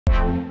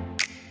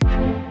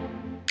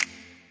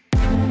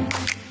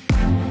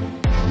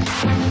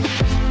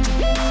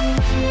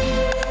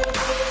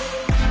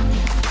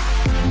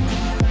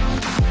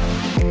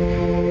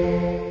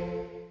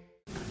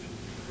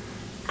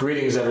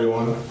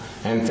everyone,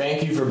 and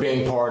thank you for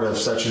being part of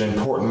such an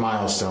important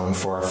milestone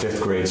for our 5th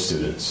grade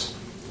students.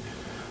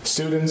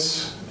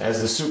 Students,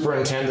 as the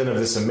superintendent of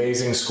this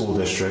amazing school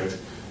district,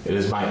 it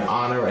is my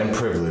honor and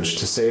privilege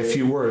to say a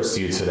few words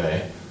to you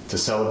today to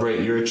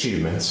celebrate your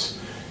achievements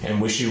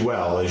and wish you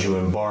well as you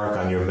embark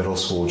on your middle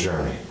school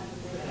journey.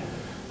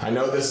 I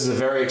know this is a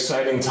very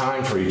exciting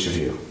time for each of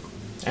you,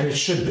 and it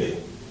should be.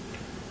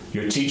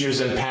 Your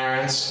teachers and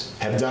parents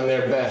have done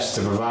their best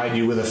to provide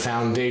you with a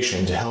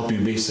foundation to help you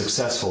be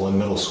successful in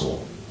middle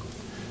school.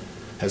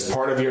 As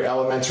part of your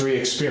elementary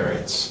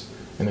experience,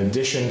 in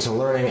addition to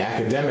learning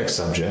academic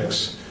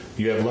subjects,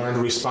 you have learned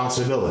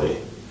responsibility,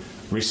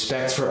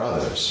 respect for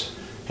others,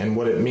 and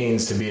what it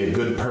means to be a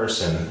good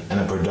person and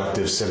a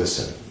productive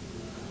citizen.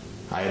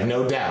 I have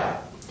no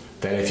doubt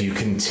that if you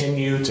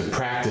continue to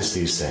practice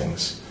these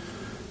things,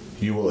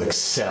 you will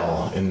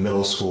excel in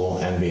middle school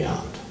and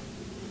beyond.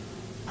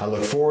 I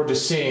look forward to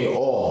seeing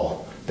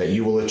all that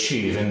you will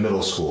achieve in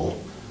middle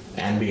school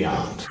and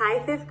beyond. Hi,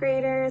 5th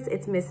graders,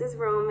 it's Mrs.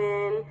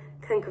 Roman.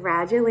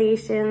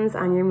 Congratulations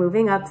on your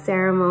moving up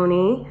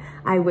ceremony.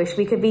 I wish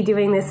we could be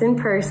doing this in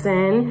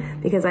person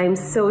because I'm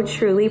so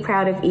truly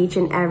proud of each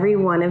and every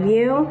one of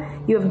you.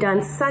 You have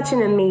done such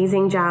an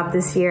amazing job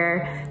this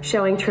year,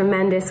 showing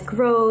tremendous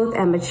growth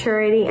and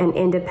maturity and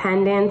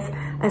independence,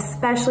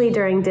 especially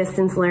during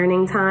distance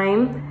learning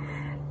time.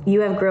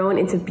 You have grown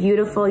into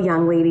beautiful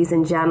young ladies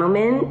and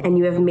gentlemen, and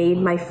you have made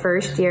my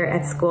first year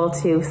at school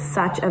too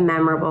such a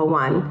memorable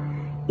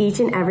one. Each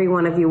and every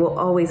one of you will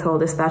always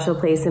hold a special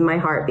place in my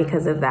heart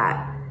because of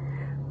that.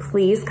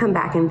 Please come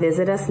back and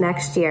visit us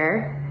next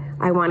year.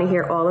 I want to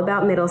hear all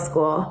about middle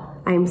school.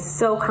 I'm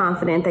so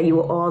confident that you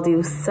will all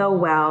do so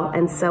well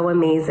and so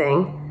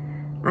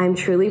amazing. I'm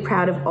truly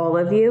proud of all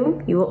of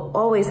you. You will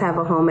always have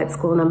a home at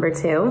school number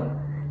 2.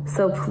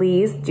 So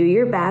please do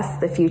your best.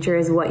 The future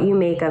is what you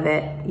make of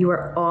it. You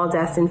are all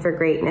destined for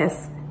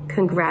greatness.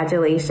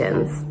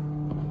 Congratulations.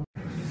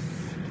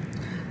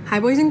 Hi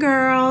boys and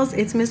girls,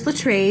 it's Miss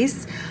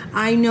Latrace.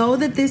 I know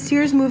that this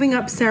year's moving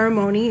up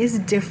ceremony is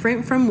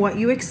different from what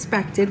you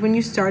expected when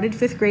you started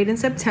 5th grade in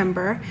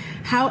September.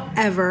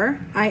 However,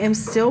 I am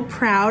still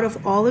proud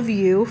of all of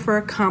you for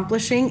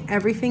accomplishing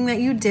everything that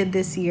you did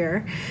this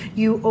year.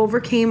 You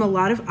overcame a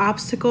lot of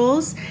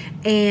obstacles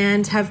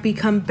and have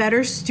become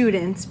better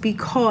students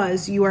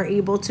because you are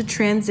able to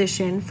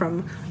transition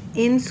from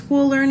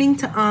in-school learning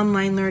to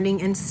online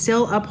learning and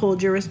still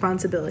uphold your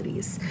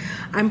responsibilities.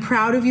 I'm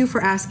proud of you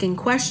for asking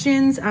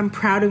questions. I'm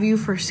proud of you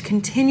for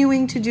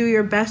continuing to do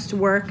your best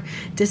work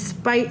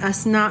despite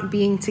us not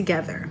being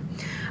together.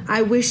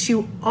 I wish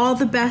you all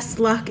the best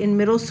luck in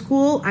middle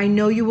school. I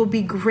know you will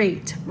be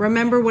great.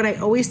 Remember what I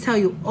always tell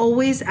you,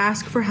 always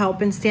ask for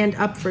help and stand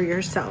up for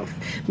yourself.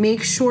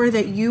 Make sure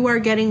that you are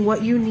getting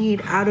what you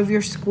need out of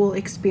your school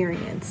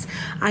experience.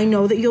 I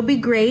know that you'll be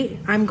great.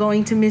 I'm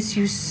going to miss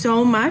you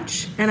so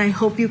much, and I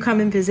hope you come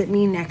and visit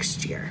me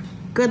next year.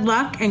 Good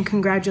luck and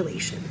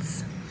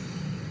congratulations.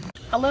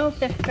 Hello,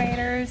 5th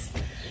graders.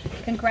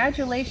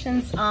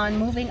 Congratulations on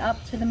moving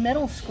up to the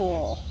middle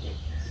school.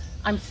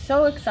 I'm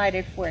so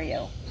excited for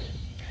you.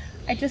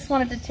 I just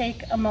wanted to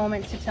take a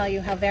moment to tell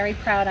you how very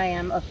proud I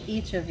am of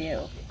each of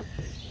you.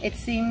 It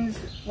seems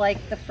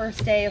like the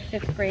first day of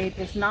 5th grade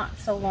was not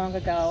so long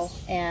ago,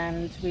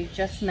 and we've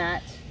just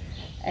met,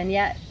 and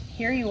yet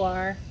here you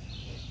are.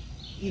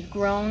 You've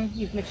grown,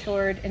 you've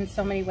matured in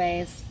so many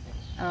ways.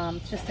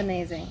 It's just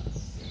amazing.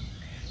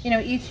 You know,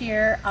 each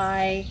year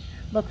I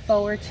look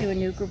forward to a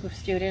new group of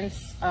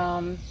students,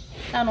 not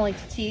only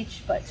to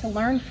teach, but to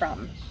learn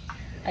from.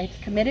 I've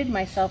committed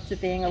myself to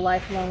being a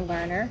lifelong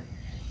learner.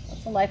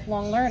 What's a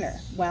lifelong learner?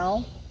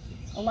 Well,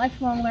 a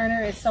lifelong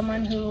learner is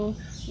someone who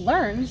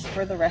learns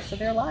for the rest of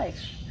their life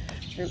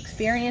through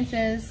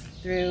experiences,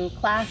 through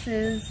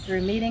classes,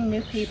 through meeting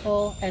new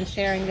people and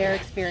sharing their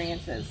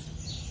experiences.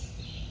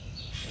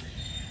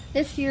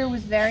 This year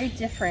was very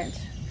different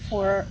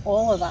for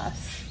all of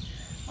us,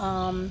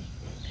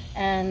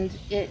 and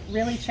it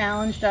really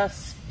challenged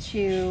us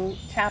to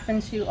tap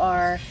into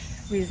our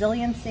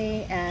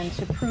resiliency and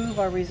to prove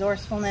our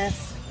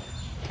resourcefulness.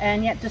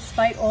 And yet,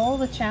 despite all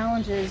the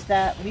challenges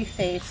that we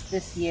faced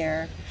this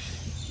year,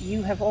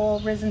 you have all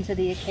risen to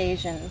the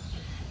occasion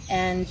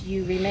and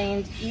you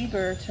remained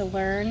eager to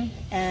learn,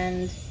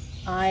 and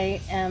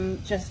I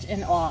am just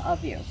in awe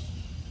of you.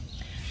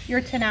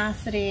 Your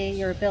tenacity,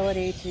 your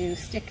ability to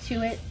stick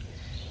to it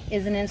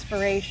is an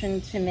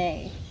inspiration to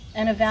me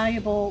and a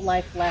valuable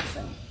life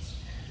lesson.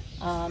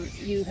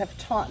 You have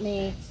taught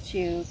me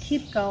to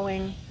keep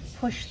going,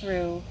 push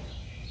through,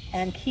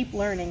 and keep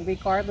learning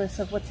regardless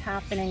of what's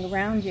happening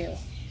around you.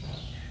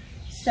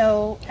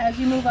 So as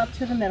you move up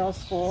to the middle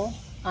school,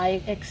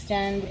 I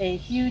extend a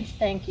huge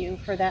thank you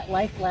for that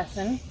life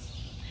lesson,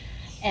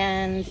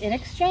 and in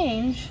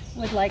exchange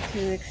would like to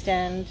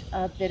extend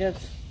a bit of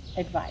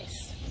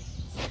advice.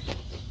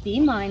 Be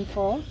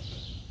mindful,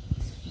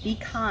 be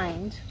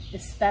kind,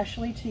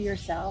 especially to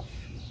yourself.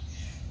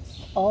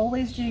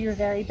 Always do your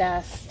very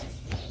best,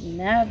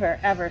 never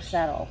ever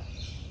settle,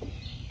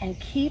 and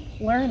keep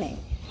learning.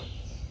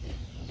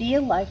 Be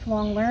a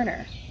lifelong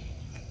learner.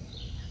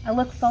 I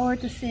look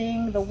forward to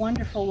seeing the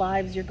wonderful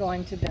lives you're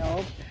going to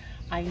build.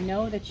 I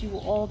know that you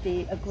will all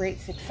be a great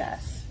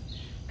success.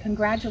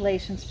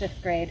 Congratulations, 5th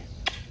grade.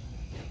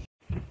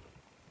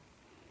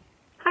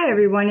 Hi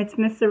everyone, it's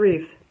Miss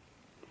Arif.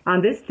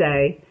 On this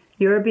day,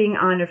 you are being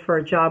honored for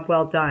a job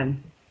well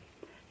done.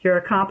 Your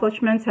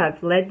accomplishments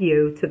have led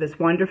you to this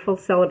wonderful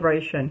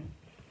celebration.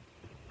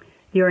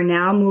 You are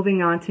now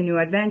moving on to new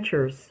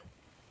adventures.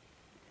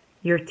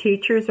 Your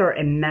teachers are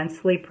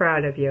immensely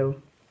proud of you.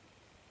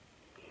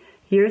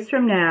 Years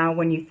from now,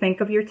 when you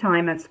think of your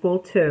time at school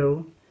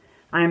too,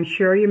 I am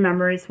sure your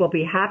memories will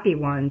be happy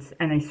ones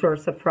and a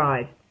source of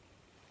pride.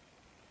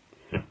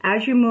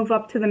 As you move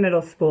up to the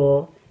middle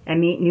school and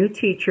meet new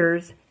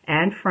teachers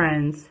and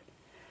friends,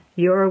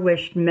 you are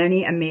wished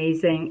many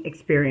amazing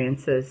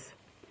experiences.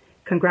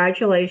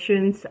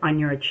 Congratulations on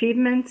your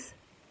achievements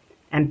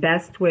and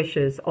best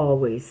wishes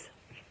always.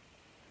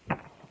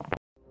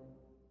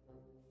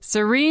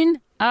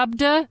 Serene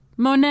Abda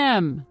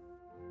Monem,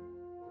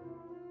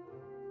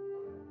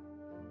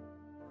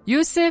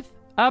 Yusuf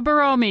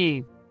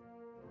Abaromi,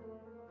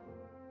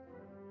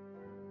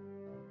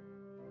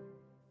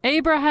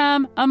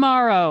 Abraham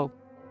Amaro,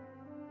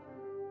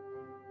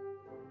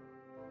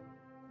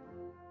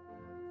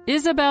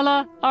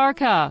 Isabella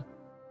Arca,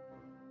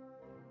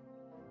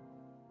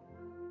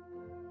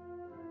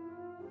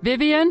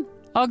 Vivian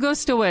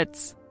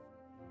Augustowitz,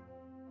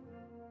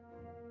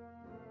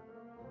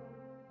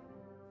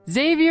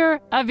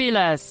 Xavier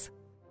Aviles,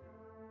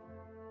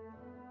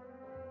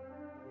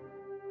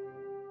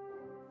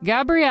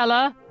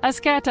 Gabriela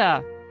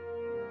Asceta,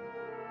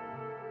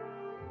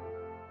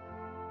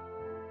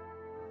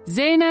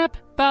 Zeynep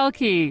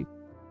Balki,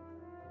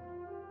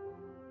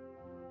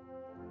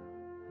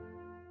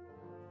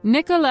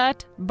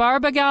 Nicolette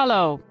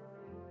Barbagallo,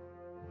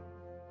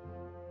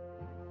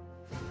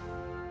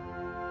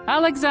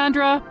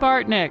 Alexandra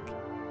Bartnick,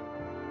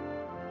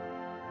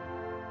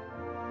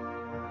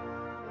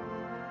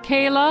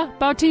 Kayla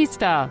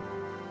Bautista,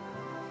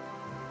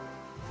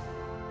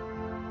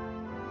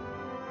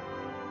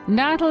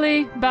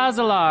 Natalie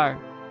Basilar,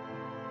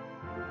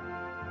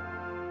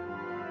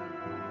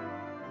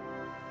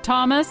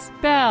 Thomas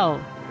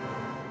Bell,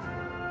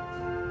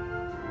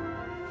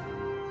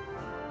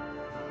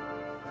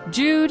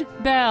 Jude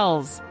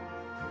Bells,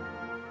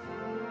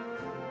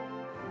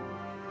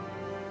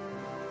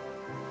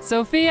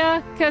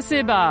 Sophia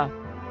Kasiba,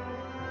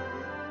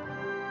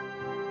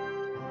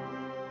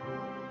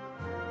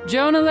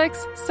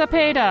 Jonalix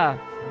Sapeda,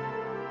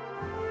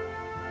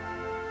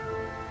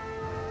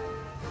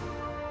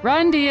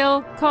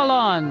 Randil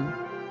Colon,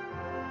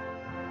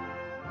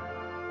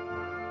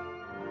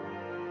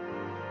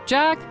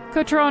 Jack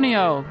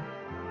Cotronio,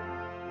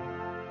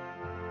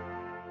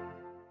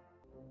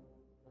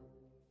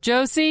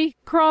 Josie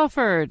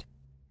Crawford,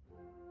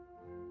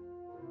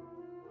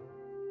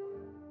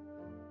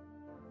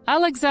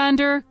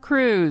 Alexander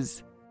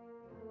Cruz,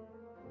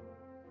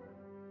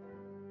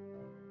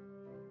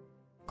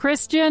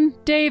 Christian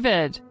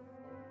David,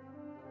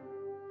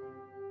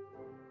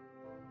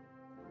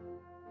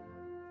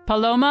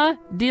 Paloma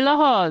de la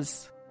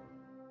Hoz,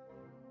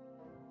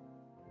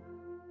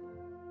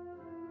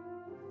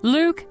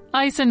 Luke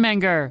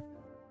Eisenmenger,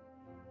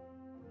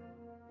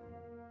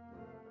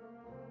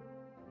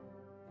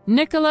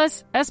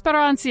 Nicholas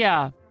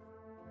Esperancia,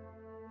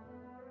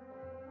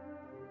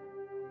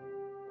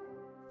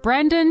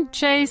 Brendan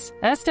Chase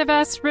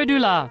Estevez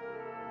Redula,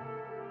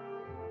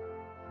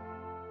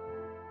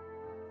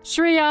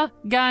 Shreya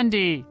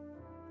Gandhi,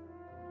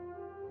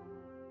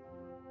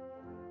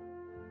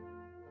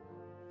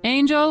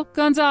 Angel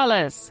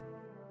Gonzalez,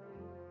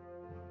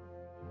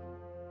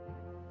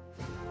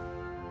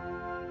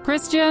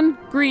 Christian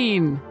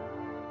Green,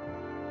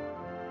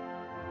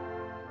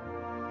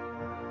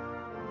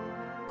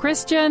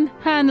 Christian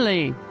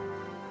Hanley,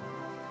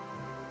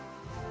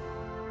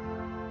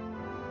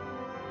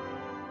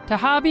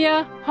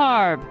 Tahabia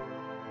Harb,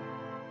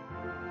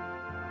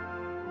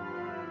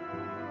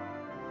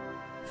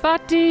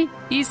 Fatih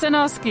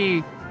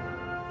Isanowski,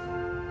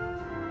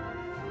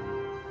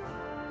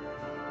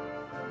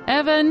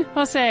 Evan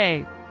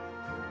Jose,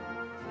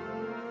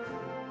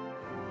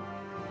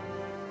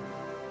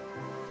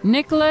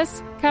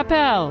 Nicholas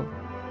Capel,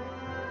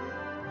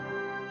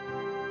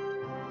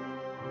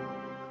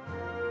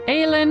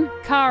 Aylin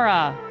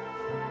Kara,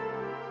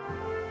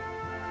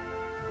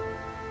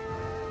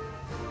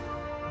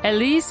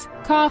 Elise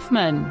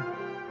Kaufman,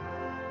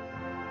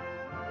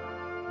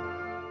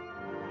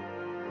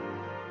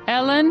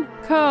 Ellen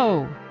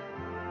Coe,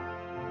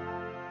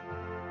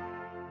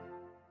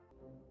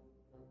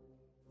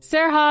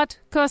 Serhat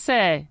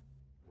Kose,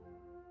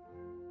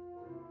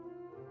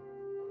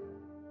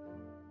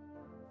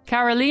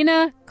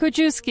 Karolina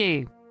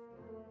Kujuski,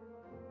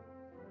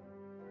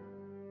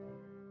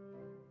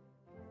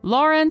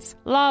 Lawrence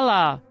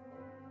Lala,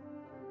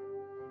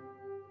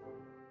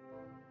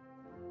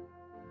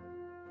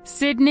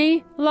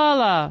 Sydney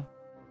Lala,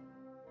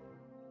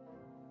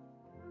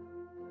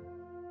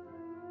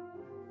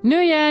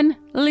 Nguyen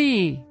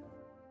Lee,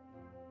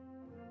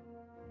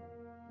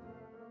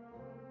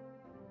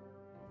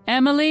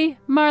 Emily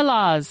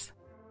Marlaz,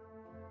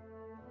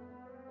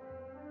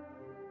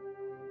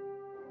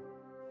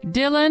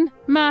 Dylan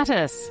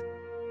Mattis,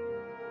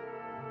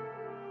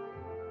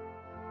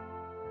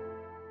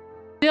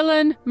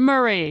 Dylan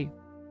Murray,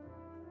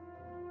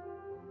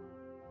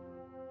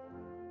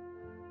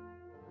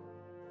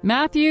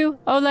 Matthew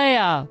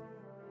Olea,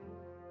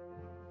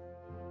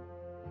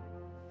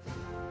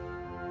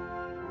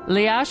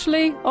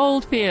 Leashley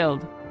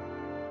Oldfield,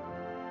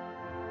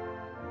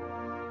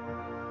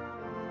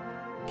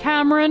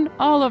 Cameron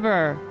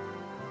Oliver,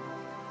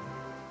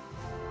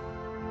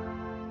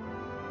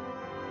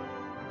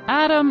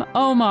 Adam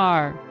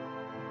Omar,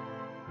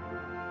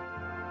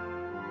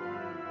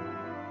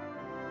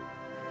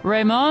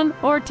 Raymond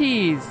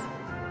Ortiz,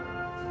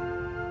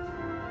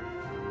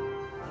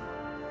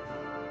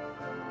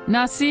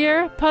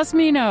 Nasir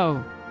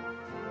Pasmino,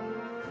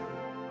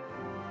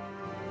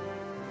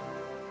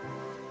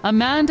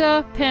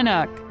 Amanda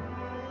Pinnock,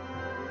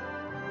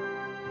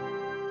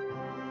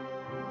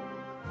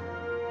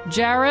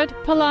 Jared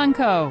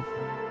Polanco,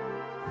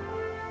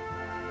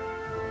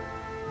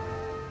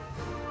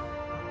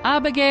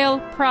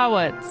 Abigail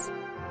Prowitz,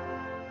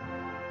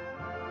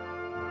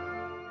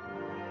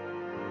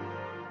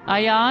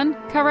 Ayan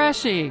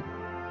Qureshi,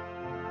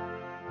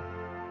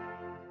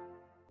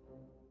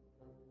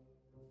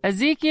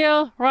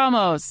 Ezekiel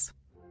Ramos,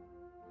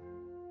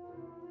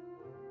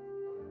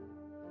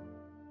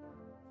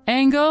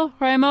 Angel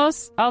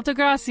Ramos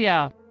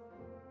Altagracia,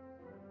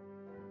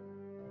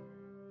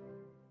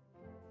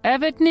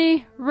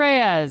 Evitney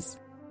Reyes,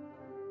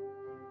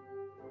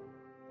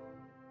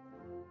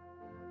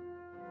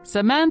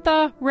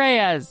 Samantha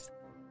Reyes,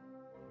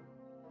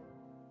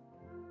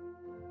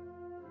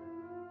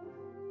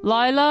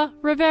 Lila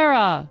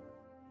Rivera,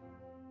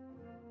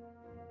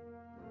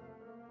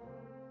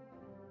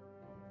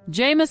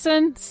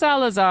 Jameson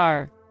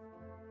Salazar,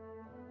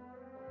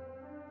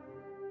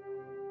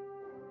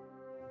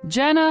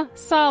 Jenna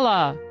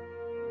Sala,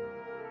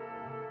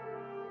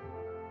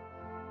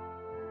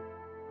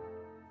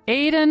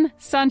 Aiden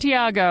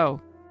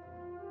Santiago,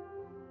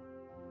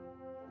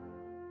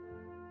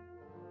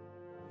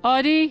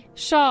 Audie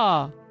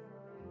Shaw,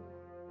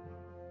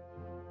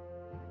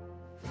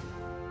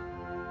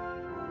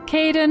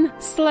 Caden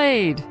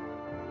Slade,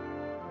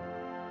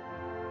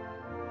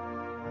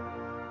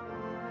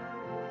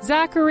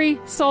 Zachary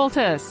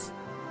Soltis,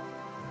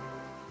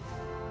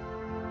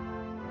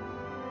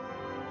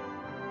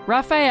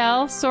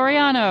 Rafael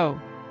Soriano,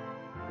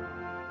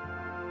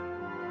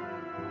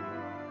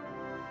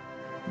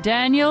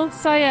 Daniel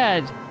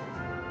Syed,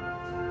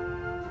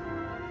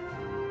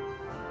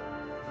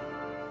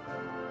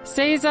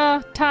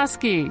 Seiza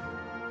Taski,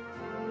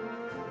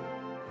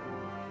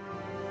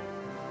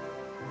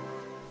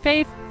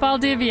 Faith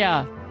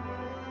Valdivia,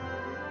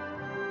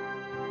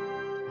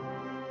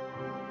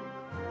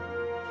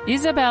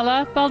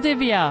 Isabella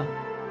Valdivia,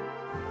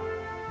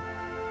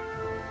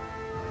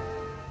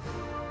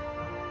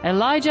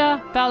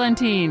 Elijah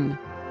Valentin,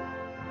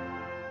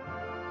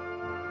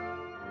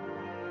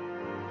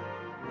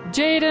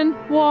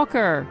 Jaden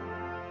Walker,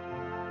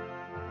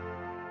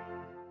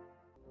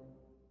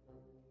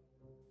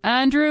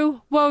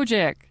 Andrew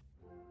Wojcik,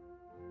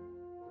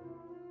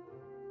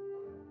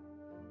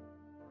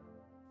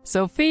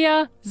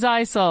 Sophia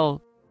Zeisel.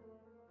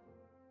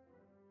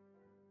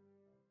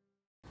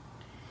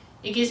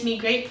 It gives me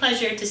great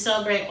pleasure to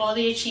celebrate all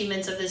the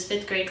achievements of this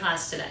 5th grade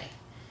class today.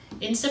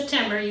 In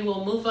September, you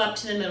will move up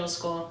to the middle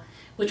school,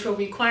 which will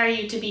require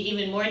you to be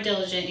even more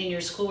diligent in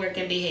your schoolwork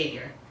and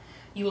behavior.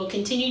 You will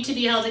continue to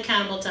be held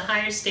accountable to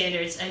higher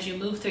standards as you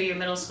move through your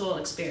middle school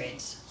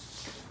experience.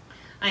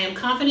 I am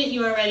confident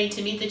you are ready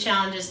to meet the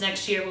challenges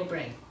next year will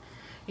bring.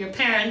 Your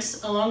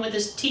parents, along with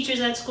the teachers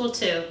at school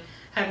too,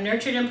 have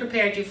nurtured and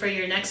prepared you for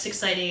your next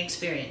exciting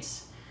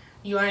experience.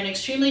 You are an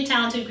extremely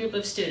talented group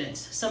of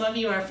students. Some of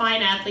you are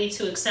fine athletes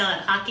who excel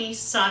at hockey,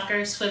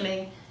 soccer,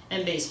 swimming,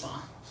 and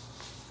baseball.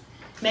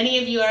 Many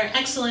of you are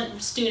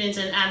excellent students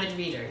and avid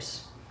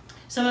readers.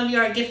 Some of you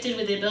are gifted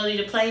with the ability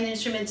to play an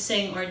instrument,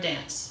 sing, or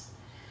dance.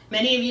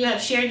 Many of you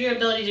have shared your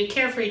ability to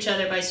care for each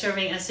other by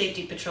serving as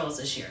safety patrols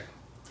this year.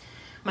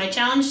 My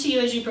challenge to you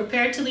as you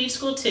prepare to leave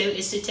school too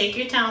is to take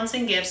your talents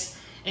and gifts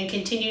and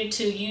continue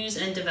to use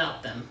and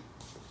develop them.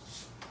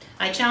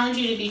 I challenge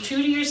you to be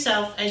true to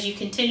yourself as you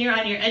continue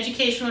on your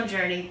educational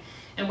journey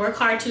and work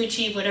hard to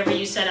achieve whatever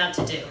you set out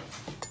to do.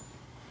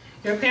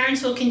 Your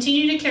parents will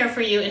continue to care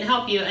for you and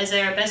help you as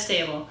they are best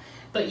able,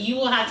 but you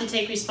will have to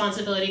take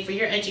responsibility for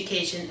your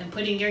education and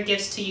putting your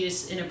gifts to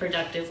use in a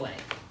productive way.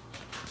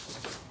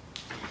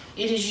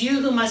 It is you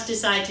who must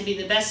decide to be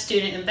the best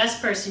student and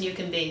best person you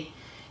can be,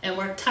 and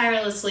work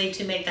tirelessly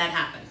to make that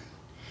happen.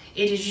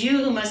 It is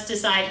you who must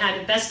decide how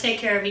to best take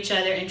care of each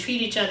other and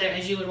treat each other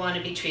as you would want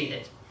to be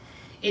treated.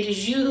 It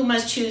is you who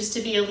must choose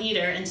to be a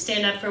leader and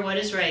stand up for what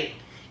is right,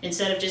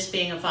 instead of just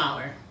being a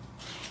follower.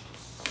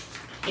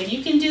 If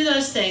you can do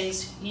those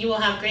things, you will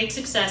have great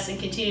success and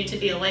continue to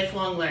be a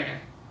lifelong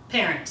learner.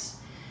 Parents,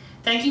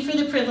 thank you for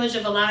the privilege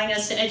of allowing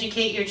us to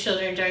educate your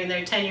children during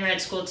their tenure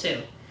at school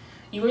too.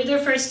 You were their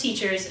first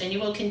teachers, and you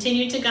will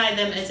continue to guide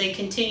them as they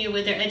continue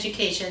with their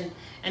education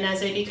and as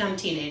they become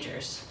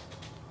teenagers.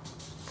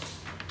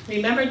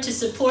 Remember to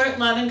support,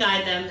 love, and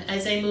guide them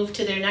as they move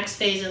to their next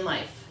phase in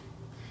life.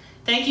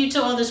 Thank you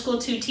to all the School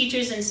 2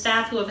 teachers and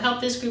staff who have helped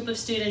this group of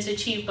students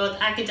achieve both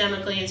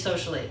academically and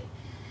socially.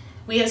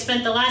 We have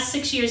spent the last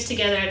 6 years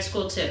together at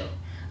School 2.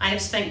 I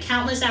have spent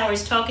countless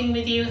hours talking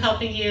with you,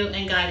 helping you,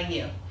 and guiding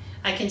you.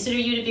 I consider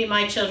you to be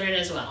my children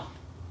as well.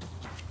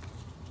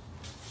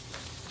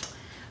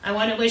 I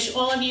want to wish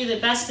all of you the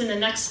best in the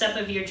next step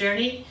of your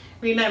journey.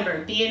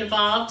 Remember, be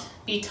involved,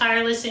 be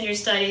tireless in your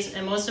studies,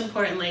 and most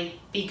importantly,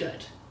 be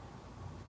good.